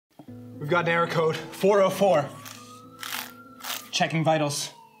We've got an error code, 404. Checking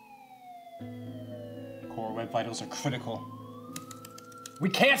vitals. Core Web Vitals are critical. We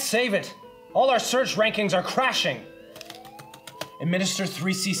can't save it. All our search rankings are crashing. Administer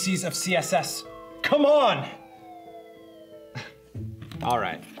 3 cc's of CSS. Come on! All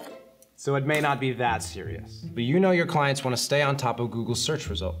right, so it may not be that serious, but you know your clients want to stay on top of Google search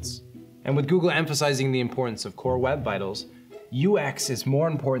results. And with Google emphasizing the importance of Core Web Vitals, UX is more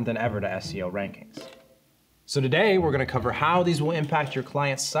important than ever to SEO rankings. So today, we're going to cover how these will impact your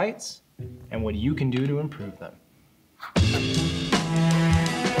clients' sites and what you can do to improve them.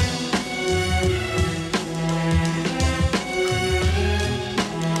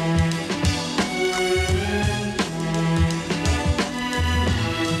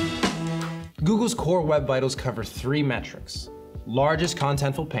 Google's Core Web Vitals cover 3 metrics: largest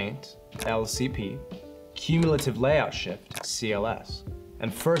contentful paint, LCP, cumulative layout shift, CLS,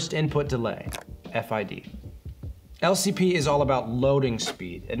 and first input delay, FID. LCP is all about loading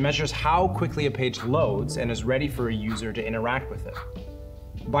speed. It measures how quickly a page loads and is ready for a user to interact with it.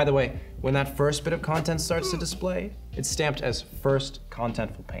 By the way, when that first bit of content starts to display, it's stamped as first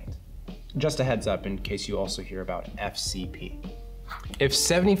contentful paint. Just a heads up in case you also hear about FCP. If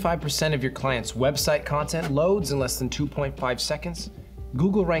 75% of your client's website content loads in less than 2.5 seconds,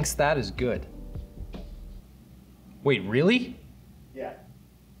 Google ranks that as good. Wait, really? Yeah.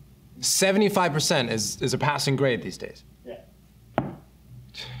 75% is a passing grade these days. Yeah.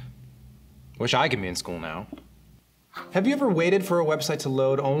 Wish I could be in school now. Have you ever waited for a website to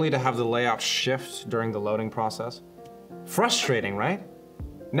load only to have the layout shift during the loading process? Frustrating, right?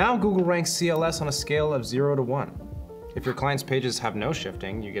 Now Google ranks CLS on a scale of 0 to 1. If your client's pages have no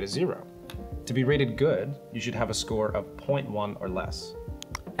shifting, you get a 0. To be rated good, you should have a score of 0.1 or less.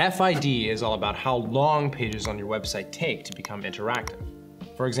 FID is all about how long pages on your website take to become interactive.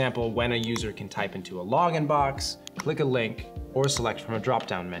 For example, when a user can type into a login box, click a link, or select from a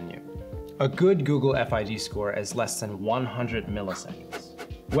drop-down menu. A good Google FID score is less than 100 milliseconds.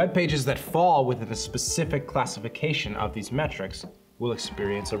 Web pages that fall within a specific classification of these metrics will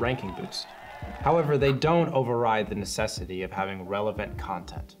experience a ranking boost. However, they don't override the necessity of having relevant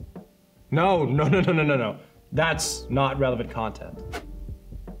content. No. That's not relevant content.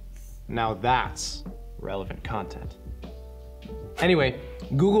 Now that's relevant content. Anyway,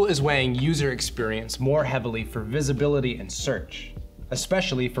 Google is weighing user experience more heavily for visibility and search,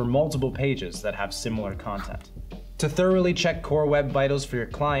 especially for multiple pages that have similar content. To thoroughly check Core Web Vitals for your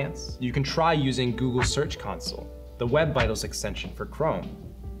clients, you can try using Google Search Console, the Web Vitals extension for Chrome.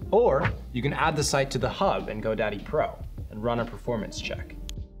 Or you can add the site to the hub in GoDaddy Pro and run a performance check.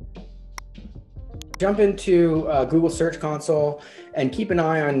 Jump into Google Search Console and keep an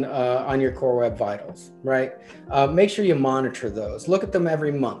eye on your Core Web Vitals, right? Make sure you monitor those. Look at them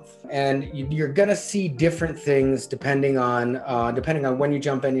every month, and you're gonna see different things depending on when you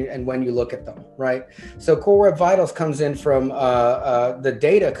jump in and when you look at them, right? So Core Web Vitals comes in from the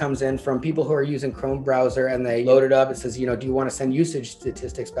data comes in from people who are using Chrome browser, and they load it up. It says, do you want to send usage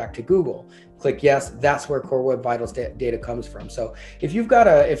statistics back to Google? Click yes. That's where Core Web Vitals data comes from. So if you've got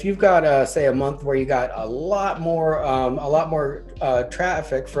say a month where you got a lot more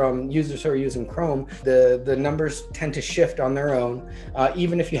traffic from users who are using Chrome, the numbers tend to shift on their own,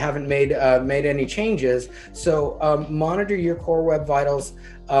 even if you haven't made any changes. So monitor your Core Web Vitals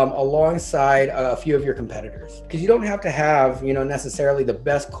alongside a few of your competitors, because you don't have to have necessarily the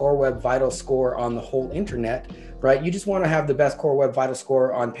best Core Web Vitals score on the whole internet, right? You just want to have the best Core Web Vitals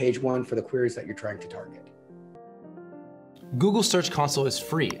score on page 1 for the queries that you're trying to target. Google Search Console is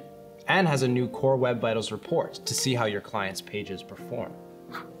free and has a new Core Web Vitals report to see how your client's pages perform.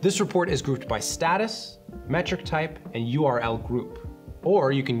 This report is grouped by status, metric type, and URL group,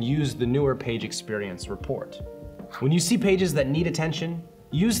 or you can use the newer Page Experience report. When you see pages that need attention,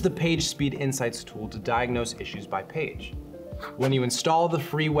 use the Page Speed Insights tool to diagnose issues by page. When you install the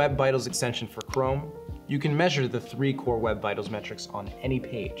free Web Vitals extension for Chrome, you can measure the 3 Core Web Vitals metrics on any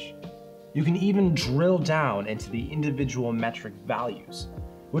page. You can even drill down into the individual metric values,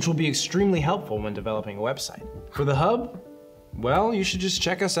 which will be extremely helpful when developing a website. For the hub, well, you should just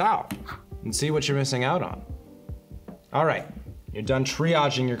check us out and see what you're missing out on. All right, you're done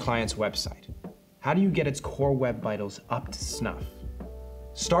triaging your client's website. How do you get its Core Web Vitals up to snuff?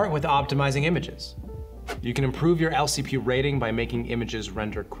 Start with optimizing images. You can improve your LCP rating by making images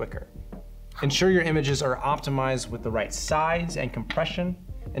render quicker. Ensure your images are optimized with the right size and compression,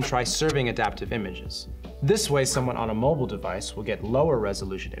 and try serving adaptive images. This way, someone on a mobile device will get lower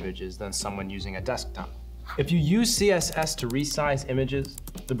resolution images than someone using a desktop. If you use CSS to resize images,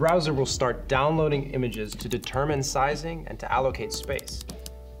 the browser will start downloading images to determine sizing and to allocate space.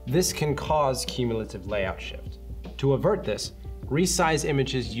 This can cause cumulative layout shift. To avert this, resize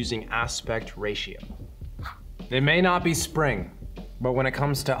images using aspect ratio. It may not be spring, but when it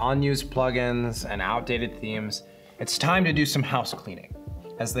comes to unused plugins and outdated themes, it's time to do some house cleaning,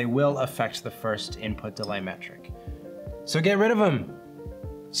 as they will affect the first input delay metric. So get rid of them.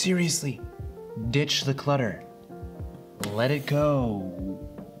 Seriously, ditch the clutter. Let it go.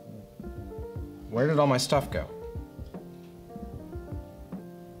 Where did all my stuff go?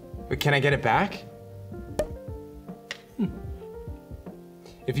 Can I get it back?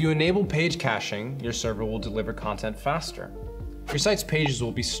 If you enable page caching, your server will deliver content faster. Your site's pages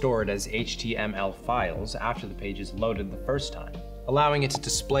will be stored as HTML files after the page is loaded the first time, allowing it to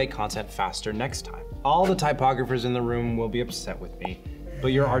display content faster next time. All the typographers in the room will be upset with me,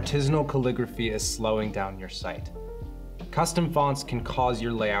 but your artisanal calligraphy is slowing down your site. Custom fonts can cause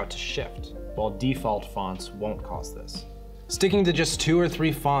your layout to shift, while default fonts won't cause this. Sticking to just 2 or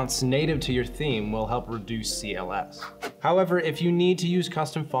 3 fonts native to your theme will help reduce CLS. However, if you need to use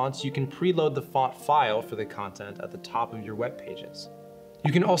custom fonts, you can preload the font file for the content at the top of your web pages.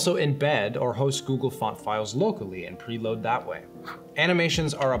 You can also embed or host Google font files locally and preload that way.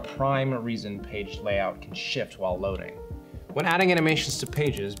 Animations are a prime reason page layout can shift while loading. When adding animations to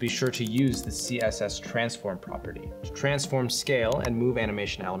pages, be sure to use the CSS transform property to transform scale and move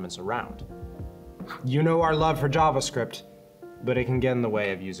animation elements around. You know our love for JavaScript, but it can get in the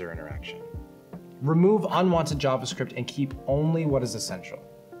way of user interaction. Remove unwanted JavaScript and keep only what is essential.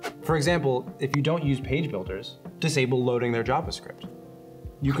 For example, if you don't use page builders, disable loading their JavaScript.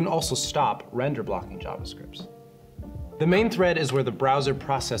 You can also stop render blocking JavaScripts. The main thread is where the browser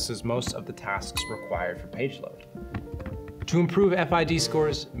processes most of the tasks required for page load. To improve FID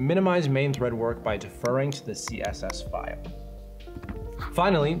scores, minimize main thread work by deferring to the CSS file.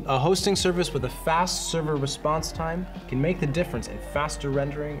 Finally, a hosting service with a fast server response time can make the difference in faster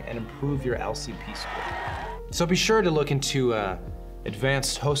rendering and improve your LCP score. So be sure to look into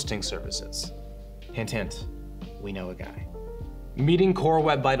advanced hosting services. Hint, hint, we know a guy. Meeting Core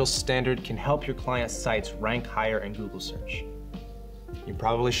Web Vitals standard can help your client sites rank higher in Google search. You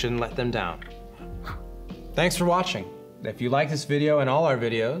probably shouldn't let them down. Thanks for watching. If you like this video and all our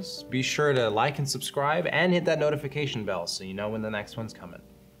videos, be sure to like and subscribe and hit that notification bell so you know when the next one's coming.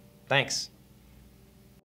 Thanks.